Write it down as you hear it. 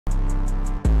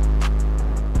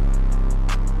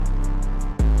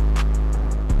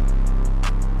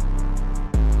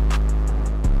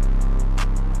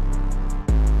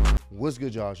What's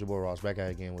good, y'all? It's your boy Ross back at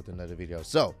it again with another video.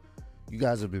 So, you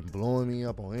guys have been blowing me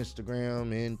up on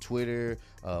Instagram and Twitter.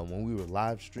 When we were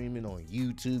live streaming on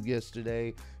YouTube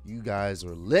yesterday, you guys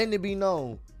are letting it be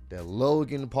known that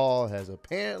Logan Paul has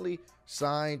apparently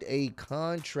signed a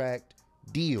contract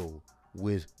deal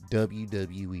with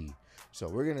WWE. So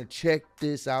we're going to check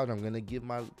this out. I'm going to give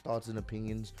my thoughts and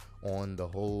opinions on the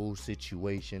whole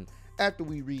situation after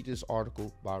we read this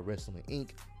article by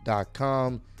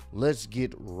WrestlingInc.com. Let's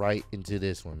get right into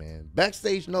this one, man.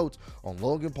 Backstage notes on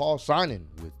Logan Paul signing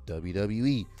with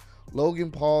WWE. Logan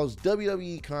Paul's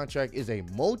WWE contract is a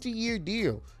multi-year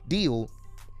deal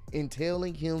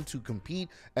entailing him to compete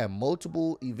at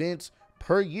multiple events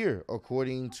per year,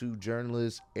 according to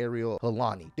journalist Ariel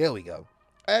Helwani. There we go.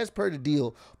 As per the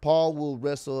deal, Paul will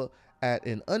wrestle at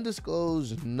an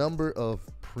undisclosed number of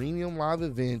premium live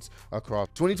events across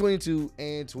 2022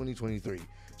 and 2023,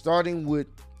 starting with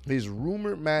his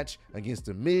rumored match against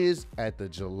The Miz at the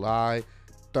July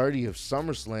 30th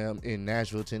SummerSlam in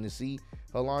Nashville, Tennessee.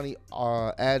 Helwani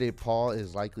added Paul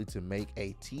is likely to make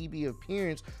a TV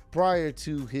appearance prior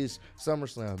to his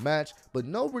SummerSlam match, but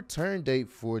no return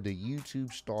date for the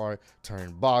YouTube star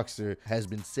turned boxer has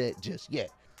been set just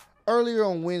yet. Earlier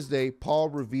on Wednesday, Paul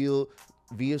revealed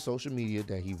via social media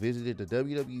that he visited the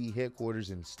WWE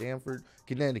headquarters in Stamford,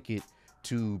 Connecticut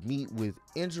to meet with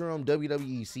interim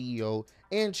WWE CEO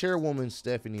and chairwoman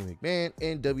Stephanie McMahon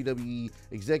and WWE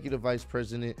Executive Vice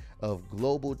President of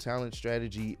Global Talent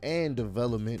Strategy and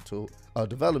Development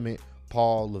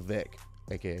Paul Levesque,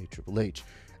 aka Triple H.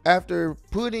 After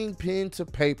putting pen to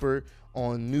paper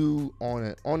on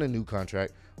a new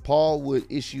contract, Paul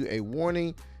would issue a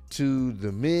warning to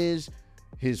The Miz,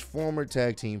 his former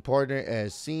tag team partner,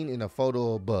 as seen in a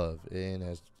photo above. And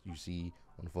as you see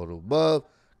on the photo above,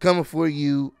 coming for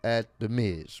you at The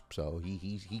Miz. So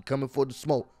he coming for the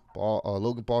smoke.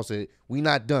 Logan Paul said, "We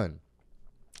not done."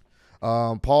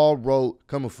 Paul wrote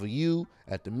 "coming for you"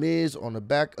 at The Miz on the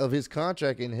back of his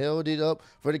contract and held it up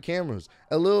for the cameras.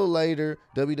 A little later,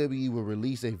 WWE will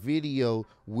release a video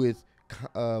with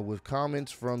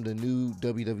comments from the new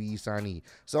WWE signee.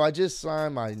 "So I just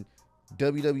signed my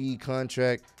WWE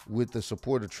contract with the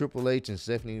support of Triple H and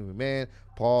Stephanie McMahon,"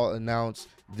 Paul announced.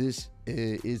 "This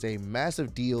is a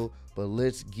massive deal, but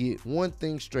let's get one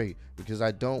thing straight, because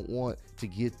I don't want to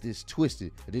get this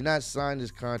twisted. I did not sign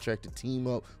this contract to team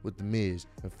up with The Miz.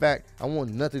 In fact, I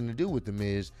want nothing to do with The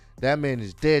Miz. That man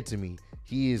is dead to me.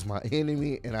 He is my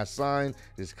enemy, and I signed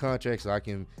this contract so I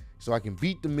can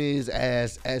beat The Miz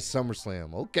ass at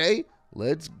SummerSlam." Okay,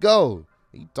 let's go.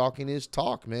 He talking his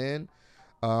talk, man.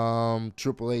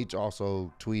 Triple H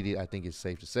also tweeted, "I think it's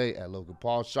safe to say, at Logan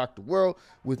Paul shocked the world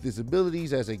with his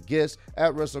abilities as a guest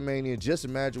at WrestleMania. Just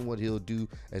imagine what he'll do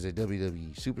as a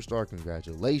WWE superstar.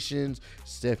 Congratulations."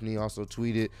 Stephanie also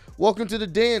tweeted, "Welcome to the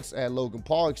dance at Logan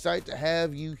Paul. Excited to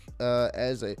have you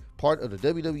as a part of the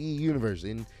WWE universe."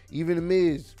 And even The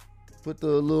Miz put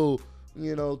the little,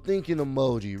 thinking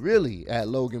emoji, really, at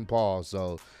Logan Paul.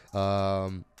 So,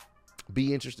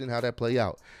 be interesting how that play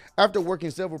out. After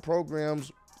working several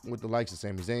programs with the likes of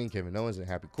Sami Zayn, Kevin Owens, and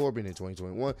Happy Corbin in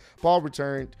 2021, Paul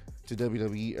returned to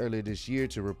WWE earlier this year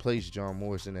to replace John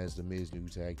Morrison as The Miz's new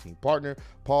tag team partner.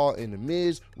 Paul and The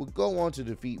Miz would go on to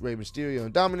defeat Rey Mysterio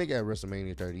and Dominic at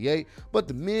WrestleMania 38, but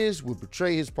The Miz would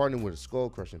betray his partner with a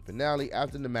skull-crushing finale.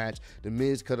 After the match, The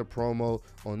Miz cut a promo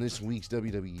on this week's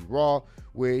WWE Raw,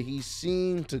 where he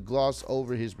seemed to gloss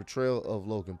over his betrayal of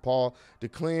Logan Paul,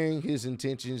 declaring his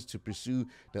intentions to pursue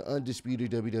the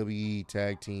undisputed WWE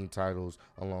tag team titles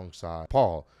alongside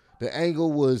Paul. The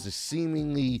angle was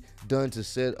seemingly done to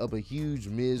set up a huge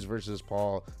Miz versus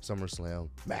Paul SummerSlam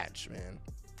match, man.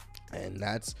 And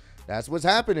that's what's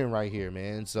happening right here,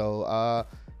 man. So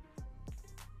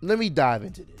let me dive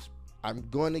into this. I'm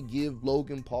going to give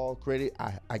Logan Paul credit.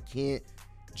 I can't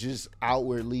just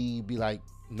outwardly be like,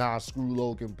 nah, screw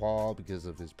Logan Paul because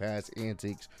of his past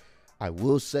antics. I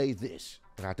will say this,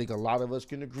 and I think a lot of us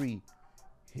can agree,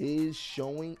 his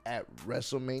showing at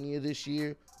WrestleMania this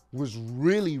year was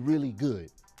really, really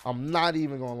good. I'm not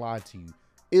even gonna lie to you.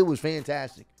 It was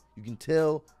fantastic. You can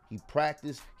tell he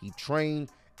practiced, he trained,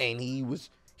 and he was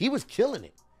killing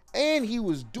it. And he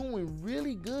was doing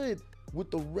really good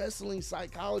with the wrestling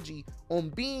psychology on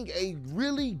being a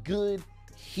really good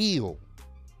heel.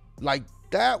 Like,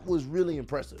 that was really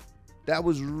impressive. That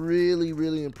was really,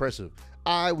 really impressive.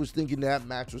 I was thinking that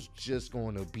match was just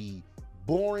going to be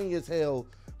boring as hell,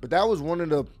 but that was one of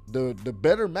the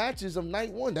better matches of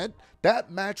night one.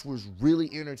 That match was really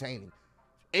entertaining.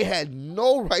 It had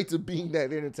no right to being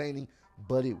that entertaining,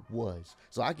 but it was.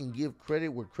 So I can give credit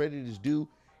where credit is due.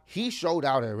 He showed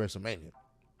out at WrestleMania.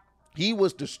 He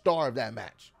was the star of that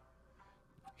match.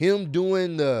 him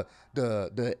doing the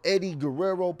Eddie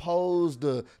Guerrero pose,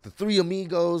 the Three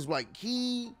Amigos, like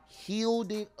he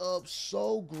healed it up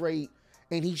so great,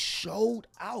 and he showed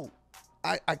out.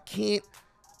 I can't.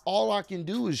 All I can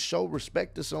do is show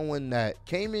respect to someone that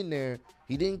came in there.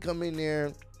 He didn't come in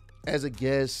there as a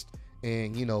guest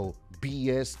and, you know,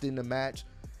 BS'd in the match.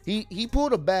 He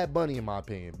pulled a Bad Bunny, in my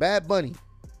opinion. Bad Bunny,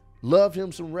 loved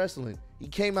him some wrestling. He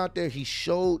came out there, he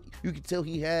showed, you could tell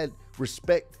he had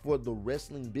respect for the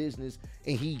wrestling business,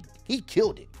 and he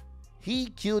killed it. He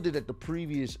killed it at the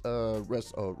previous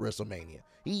WrestleMania.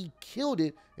 He killed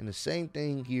it, and the same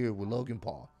thing here with Logan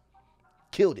Paul.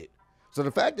 Killed it. So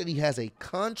the fact that he has a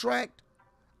contract,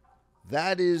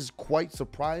 that is quite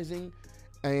surprising,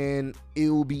 and it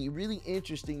will be really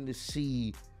interesting to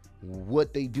see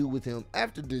what they do with him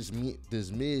after this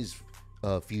Miz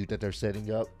feud that they're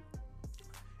setting up.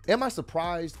 Am I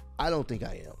surprised? I don't think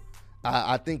I am.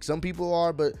 I think some people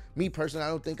are, but me personally, I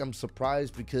don't think I'm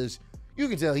surprised, because you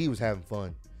can tell he was having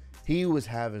fun. He was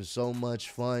having so much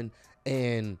fun,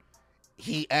 and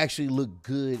he actually looked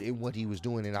good in what he was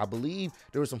doing. And I believe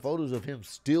there were some photos of him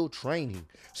still training.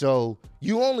 So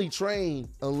you only train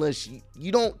unless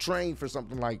you don't train for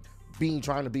something like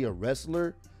trying to be a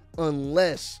wrestler,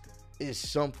 unless it's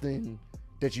something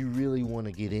that you really want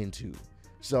to get into.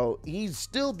 So he's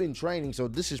still been training. So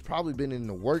this has probably been in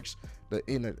the works,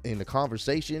 in the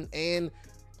conversation, and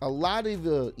a lot of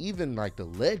the, even like the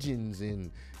legends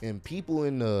and people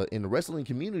in the wrestling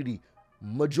community,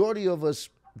 majority of us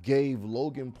gave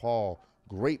Logan Paul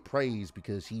great praise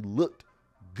because he looked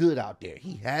good out there.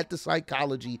 He had the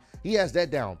psychology. He has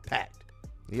that down packed.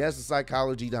 He has the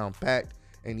psychology down packed,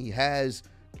 and he has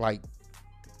like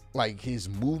his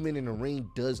movement in the ring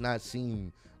does not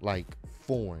seem like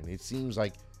foreign. It seems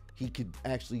like he could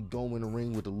actually go in the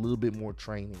ring with a little bit more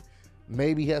training.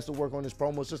 Maybe he has to work on his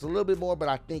promos just a little bit more, but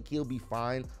I think he'll be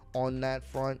fine on that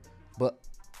front. But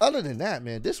other than that,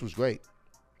 man, this was great.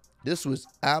 This was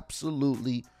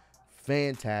absolutely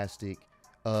fantastic.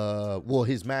 Well,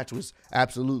 his match was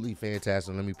absolutely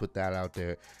fantastic. Let me put that out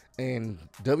there. And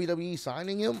WWE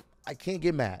signing him, I can't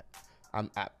get mad.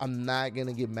 I'm not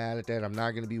gonna get mad at that. I'm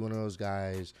not gonna be one of those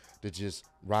guys that just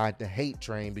ride the hate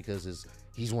train because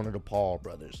he's one of the Paul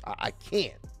brothers. I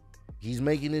can't. He's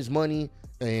making his money,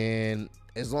 and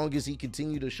as long as he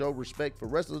continue to show respect for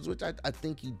wrestlers, which I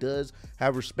think he does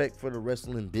have respect for the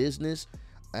wrestling business,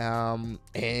 and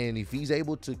if he's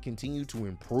able to continue to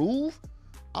improve,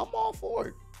 I'm all for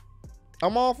it.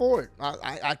 I'm all for it.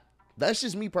 I that's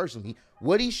just me personally.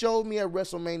 What he showed me at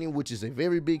WrestleMania, which is a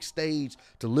very big stage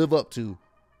to live up to,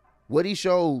 what he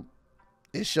showed,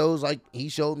 it shows like he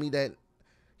showed me that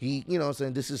he, you know what I'm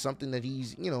saying, this is something that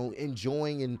he's, you know,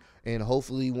 enjoying and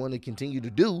hopefully want to continue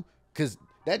to do, because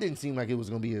that didn't seem like it was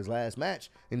going to be his last match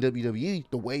in WWE,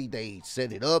 the way they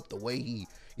set it up, the way he,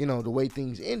 you know, the way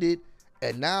things ended.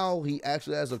 And now he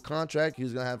actually has a contract.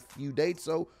 He's going to have a few dates.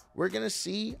 So we're going to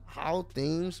see how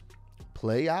things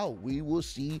play out. We will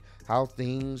see how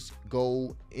things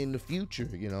go in the future.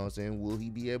 You know what I'm saying? Will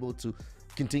he be able to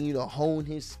continue to hone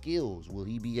his skills? Will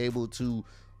he be able to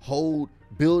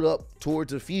build up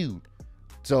towards a feud?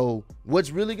 So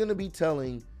what's really going to be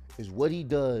telling is what he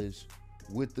does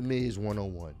with the Miz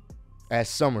one-on-one at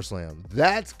SummerSlam.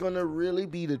 That's going to really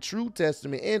be the true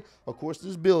testament. And of course,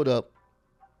 this build up,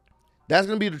 that's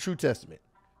going to be the true testament,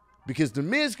 because the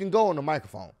Miz can go on the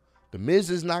microphone. The Miz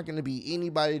is not going to be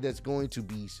anybody that's going to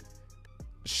be,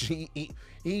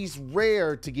 he's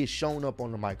rare to get shown up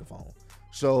on the microphone.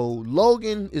 So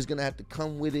Logan is going to have to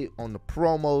come with it on the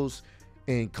promos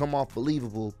and come off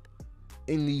believable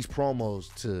in these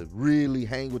promos to really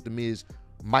hang with the Miz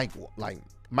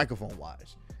microphone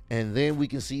wise. And then we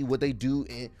can see what they do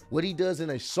and what he does in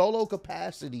a solo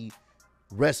capacity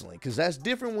wrestling, because that's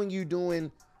different when you're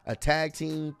doing a tag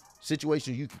team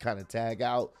situation. You can kind of tag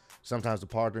out. Sometimes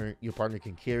your partner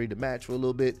can carry the match for a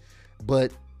little bit,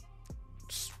 but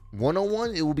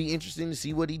one-on-one, it will be interesting to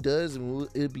see what he does, and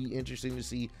it'll be interesting to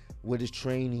see what his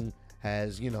training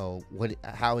has, you know,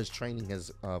 how his training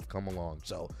has come along.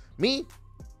 So me,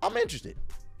 I'm interested.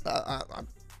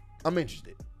 I'm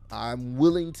interested. I'm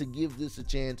willing to give this a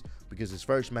chance because his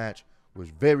first match was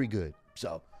very good.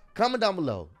 So comment down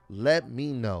below, let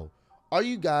me know, are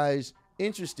you guys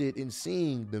interested in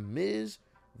seeing The Miz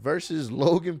versus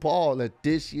Logan Paul at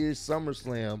this year's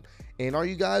SummerSlam? And are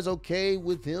you guys okay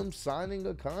with him signing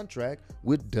a contract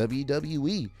with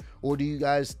WWE? Or do you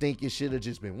guys think it should have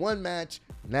just been one match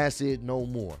and that's it, no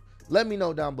more? Let me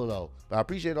know down below. But I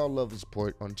appreciate all the love and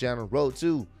support on the channel. Road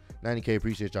to 90K.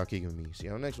 Appreciate y'all kicking with me. See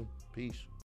you on the next one. Peace.